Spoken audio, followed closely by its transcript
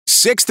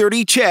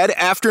6:30 CHED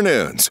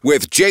Afternoons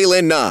with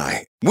Jaylen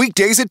Nye.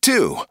 Weekdays at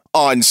 2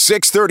 on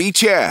 6:30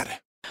 CHED.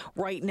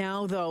 Right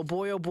now, though,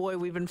 boy, oh boy,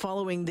 we've been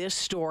following this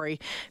story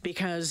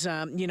because,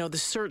 the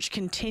search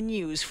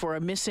continues for a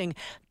missing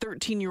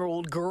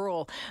 13-year-old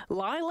girl.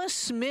 Lila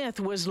Smith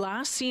was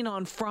last seen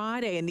on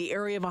Friday in the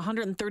area of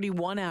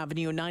 131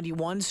 Avenue and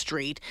 91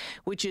 Street,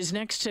 which is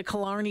next to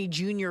Killarney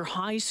Junior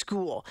High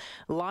School.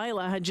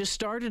 Lila had just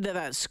started at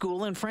that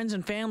school, and friends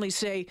and family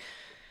say,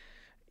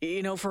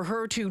 for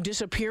her to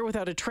disappear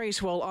without a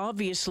trace, well,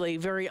 obviously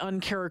very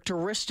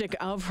uncharacteristic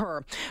of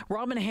her.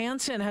 Robin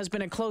Hansen has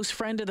been a close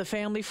friend of the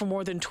family for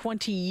more than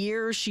 20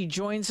 years. She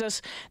joins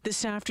us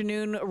this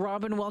afternoon.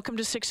 Robin, welcome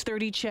to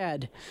 6:30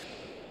 CHED.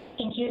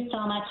 Thank you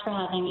so much for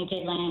having me,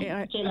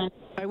 Jaylen.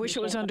 I wish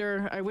it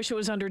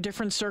was under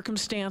different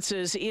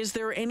circumstances. Is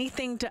there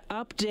anything to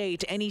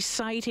update? Any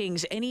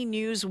sightings? Any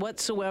news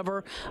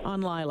whatsoever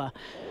on Lila?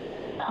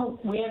 Oh,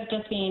 we have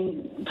just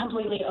been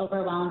completely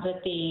overwhelmed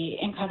with the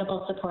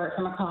incredible support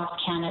from across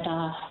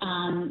Canada.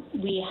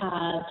 We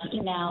have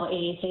now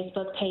a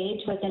Facebook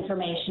page with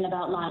information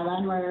about Lila,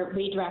 and we're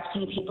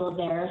redirecting people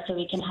there so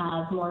we can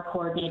have more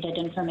coordinated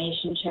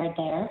information shared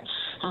there.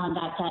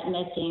 That's at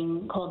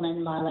Missing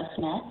Coleman Lila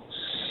Smith.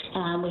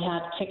 We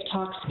have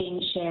TikToks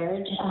being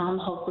shared.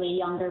 Hopefully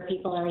younger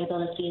people are able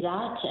to see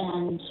that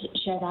and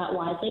share that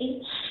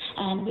widely.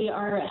 And we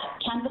are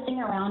canvassing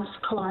around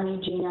Killarney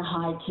Junior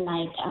High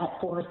tonight at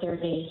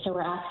 4:30. So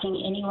we're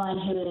asking anyone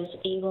who is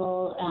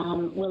able,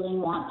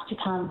 willing, wants to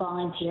come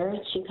volunteer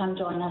to come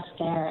join us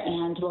there.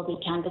 And we'll be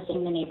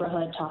canvassing the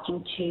neighborhood,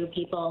 talking to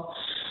people.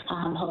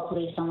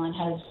 Hopefully someone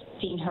has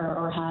seen her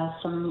or has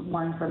some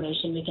more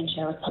information we can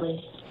share with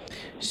police.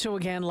 So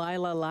again,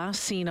 Lila,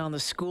 last seen on the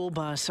school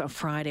bus a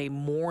Friday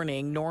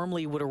morning,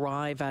 normally would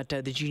arrive at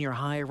the junior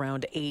high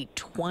around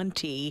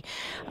 8:20.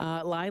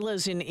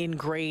 Lila's in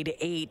grade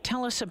 8.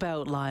 Tell us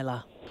about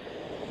Lila.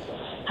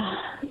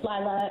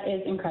 Lila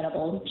is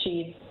incredible.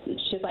 She's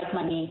like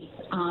my niece.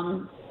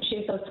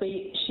 She's so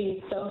sweet.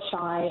 She's so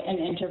shy and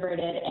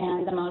introverted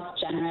and the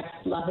most generous,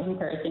 loving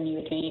person you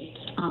would meet.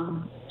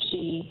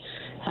 She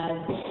has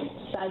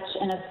such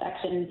an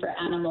affection for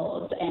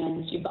animals,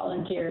 and she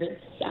volunteers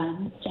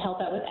to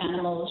help out with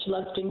animals. She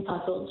loves doing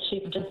puzzles.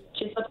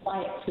 She's a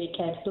quiet, sweet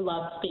kid who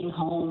loves being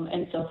home,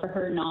 and so for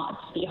her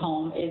not to be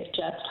home is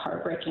just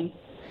heartbreaking.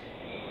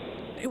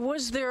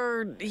 Was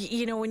there,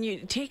 when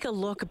you take a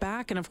look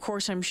back, and of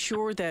course I'm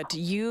sure that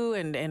you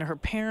and her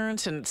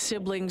parents and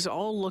siblings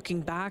all looking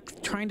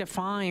back, trying to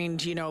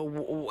find,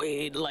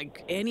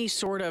 like any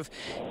sort of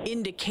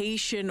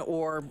indication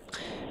or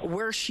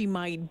where she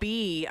might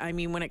be. I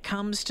mean, when it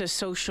comes to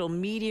social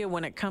media,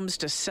 when it comes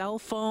to cell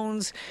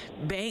phones,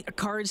 bank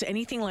cards,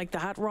 anything like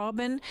that,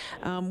 Robin,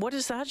 what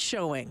is that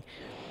showing?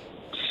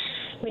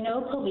 We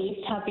know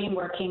police have been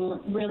working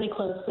really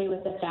closely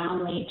with the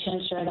family to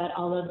ensure that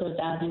all of those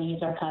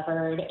avenues are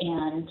covered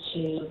and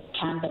to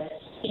canvass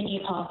any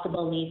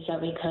possible leads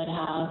that we could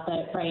have.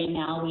 But right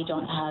now, we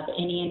don't have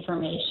any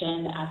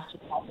information as to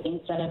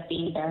things that have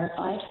been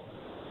verified.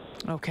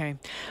 Okay.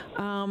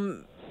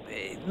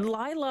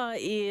 Lila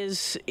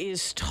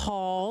is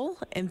tall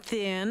and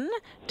thin.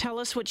 Tell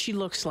us what she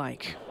looks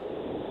like.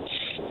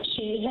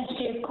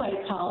 She is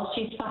quite tall.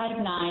 She's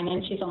 5'9",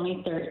 and she's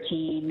only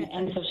 13,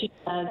 and so she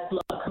does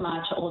look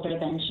much older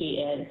than she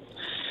is.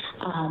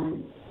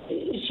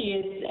 She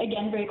is,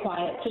 again, very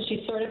quiet, so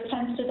she sort of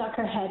tends to duck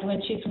her head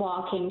when she's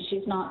walking.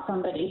 She's not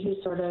somebody who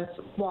sort of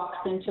walks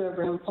into a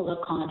room full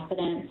of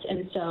confidence,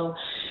 and so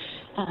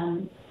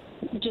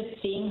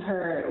just seeing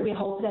her, we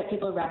hope that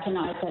people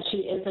recognize that she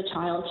is a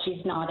child,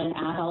 she's not an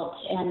adult,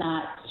 and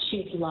that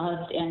she's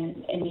loved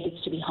and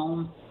needs to be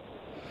home.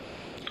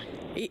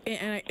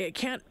 And I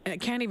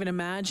can't even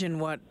imagine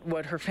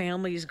what her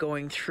family is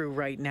going through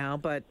right now.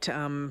 But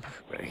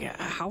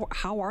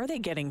how are they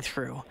getting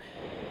through?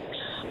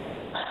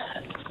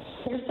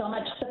 There's so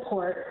much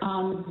support.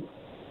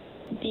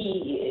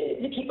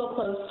 The people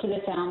close to the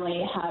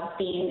family have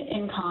been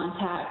in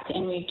contact,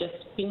 and we've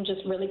just been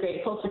really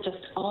grateful for just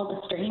all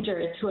the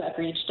strangers who have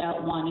reached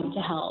out wanting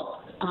to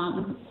help.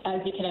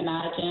 As you can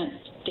imagine,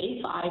 it's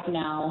day 5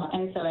 now,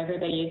 and so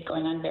everybody is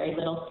going on very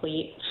little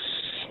sleep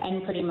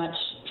and pretty much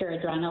pure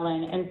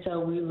adrenaline. And so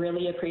we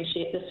really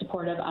appreciate the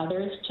support of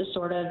others to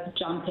sort of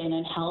jump in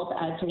and help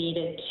as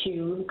needed,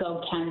 to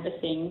go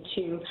canvassing,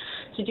 to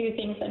do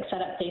things like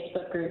set up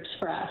Facebook groups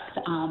for us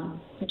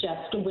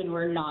just when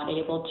we're not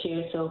able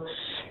to. So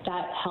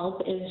that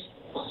help is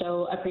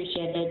so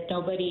appreciated.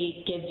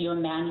 Nobody gives you a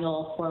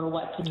manual for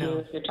what to do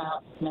if your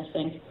child is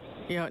missing.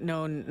 Yeah,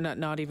 no,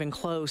 not even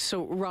close.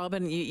 So,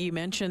 Robin, you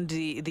mentioned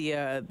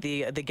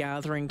the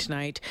gathering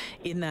tonight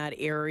in that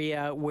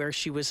area where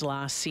she was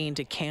last seen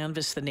to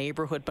canvass the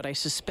neighborhood, but I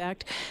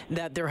suspect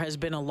that there has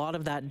been a lot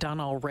of that done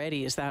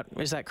already. Is that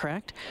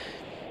correct?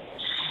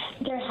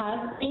 There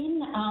has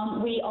been.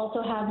 We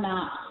also have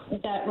maps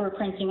that we're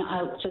printing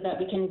out so that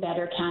we can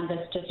better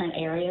canvass different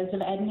areas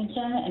of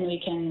Edmonton, and we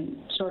can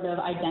sort of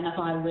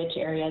identify which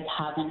areas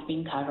haven't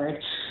been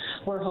covered.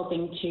 We're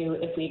hoping to,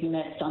 if we've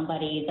missed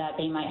somebody, that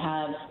they might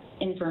have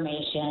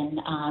information,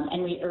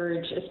 and we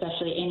urge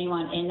especially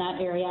anyone in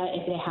that area,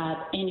 if they have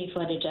any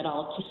footage at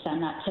all, to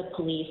send that to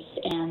police,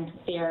 and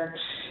they're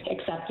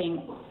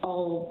accepting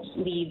all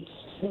leads,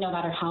 no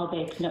matter how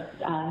big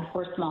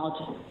or small.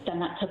 Just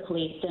send that to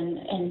police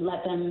and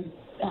let them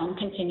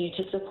continue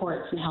to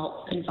support and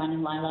help in finding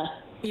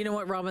Lila. You know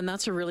what, Robin,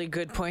 that's a really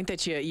good point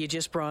that you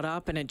just brought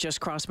up, and it just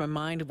crossed my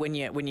mind when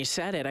you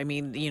said it. I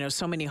mean,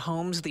 so many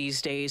homes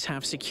these days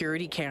have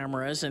security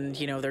cameras, and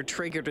they're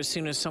triggered as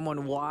soon as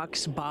someone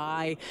walks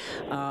by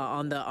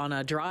on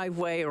a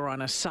driveway or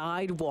on a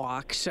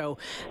sidewalk. So,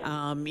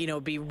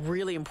 it'd be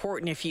really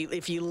important if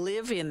you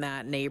live in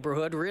that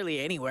neighborhood,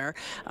 really anywhere,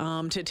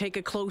 to take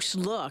a close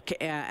look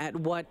at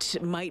what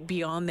might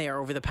be on there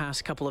over the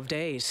past couple of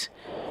days.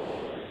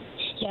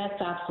 Yes,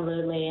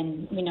 absolutely,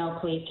 and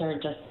police are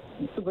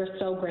we're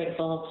so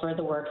grateful for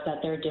the work that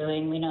they're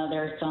doing. We know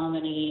there are so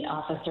many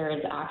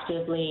officers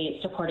actively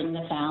supporting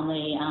the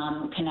family,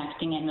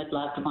 connecting in with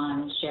loved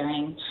ones,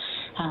 sharing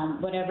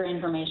whatever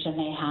information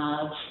they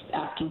have,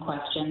 asking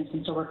questions.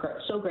 And so we're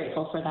so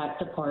grateful for that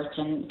support,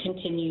 and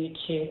continue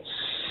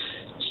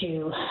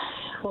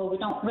well, we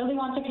don't really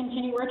want to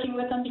continue working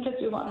with them because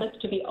we want this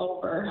to be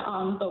over,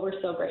 but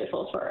we're so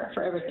grateful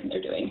for everything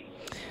they're doing.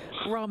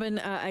 Robin,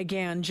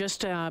 again,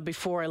 just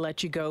before I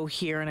let you go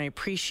here, and I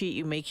appreciate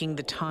you making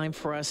the time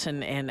for us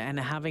and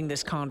having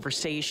this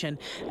conversation.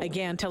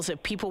 Again, tell us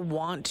if people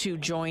want to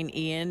join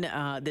in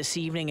this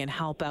evening and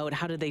help out,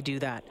 how do they do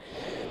that?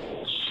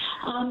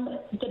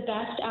 The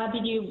best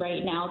avenue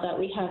right now that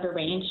we have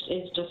arranged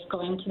is just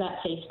going to that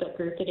Facebook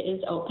group. It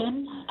is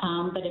open,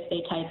 but if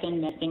they type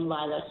in Missing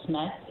Lila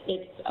Smith,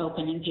 it's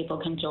open and people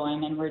can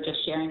join, and we're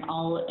just sharing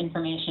all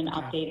information,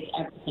 updates,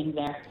 everything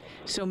there.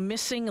 So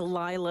Missing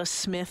Lila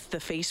Smith, the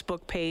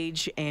Facebook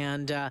page,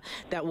 and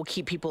that will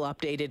keep people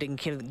updated and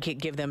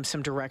give them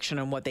some direction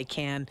on what they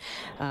can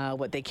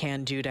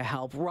do to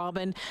help.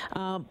 Robin,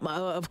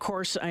 of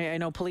course, I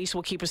know police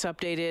will keep us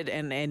updated,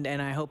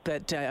 and I hope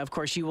that, of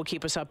course, you will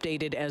keep us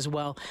updated as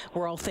well.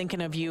 We're all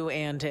thinking of you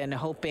and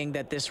hoping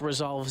that this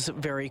resolves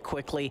very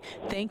quickly.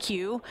 Thank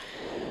you.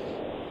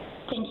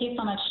 Thank you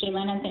so much,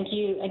 Jalen, and thank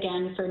you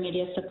again for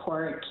media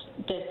support.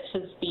 This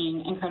has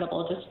been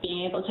incredible, just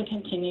being able to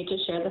continue to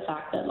share the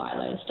fact that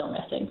Lila is still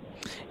missing.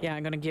 Yeah,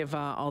 I'm going to give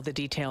all the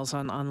details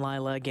on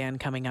Lila again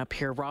coming up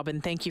here.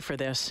 Robin, thank you for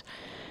this.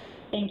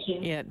 Thank you.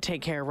 Yeah,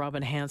 take care.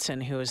 Robin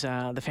Hanson, who is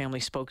the family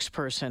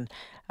spokesperson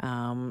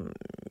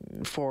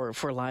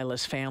for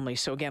Lila's family.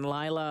 So again,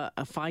 Lila,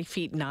 5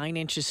 feet 9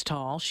 inches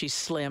tall. She's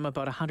slim,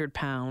 about 100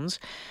 pounds,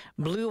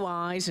 blue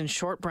eyes and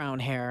short brown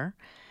hair.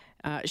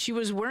 She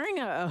was wearing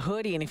a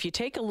hoodie, and if you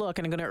take a look,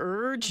 and I'm going to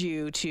urge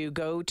you to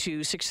go to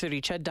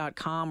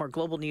 630ched.com or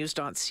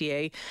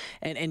globalnews.ca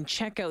and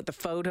check out the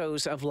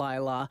photos of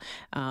Lila.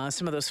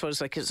 Some of those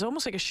photos, it's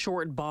almost like a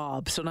short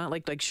bob, so not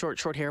like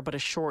short hair, but a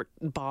short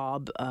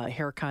bob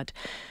haircut.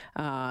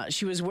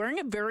 She was wearing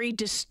a very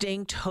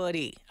distinct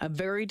hoodie. It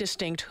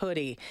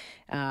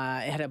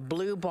had a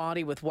blue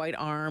body with white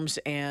arms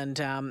and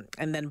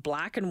then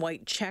black and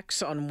white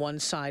checks on one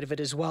side of it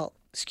as well.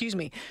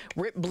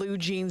 Ripped blue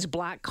jeans,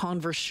 black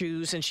Converse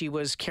shoes, and she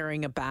was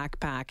carrying a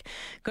backpack.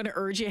 Going to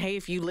urge you, hey,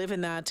 if you live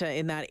in that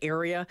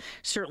area,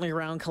 certainly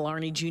around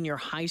Killarney Junior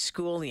High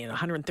School,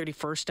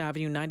 131st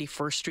Avenue,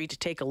 91st Street, to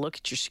take a look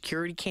at your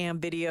security cam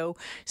video,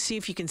 see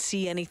if you can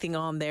see anything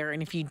on there,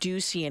 and if you do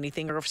see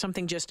anything, or if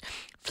something just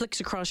flicks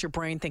across your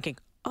brain thinking,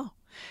 oh,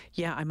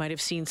 yeah, I might have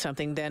seen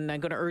something, then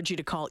I'm going to urge you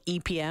to call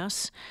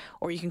EPS,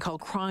 or you can call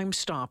Crime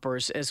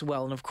Stoppers as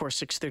well. And, of course,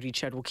 630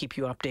 Ched will keep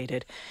you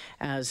updated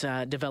as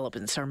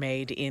developments are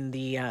made in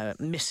the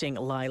missing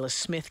Lila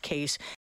Smith case.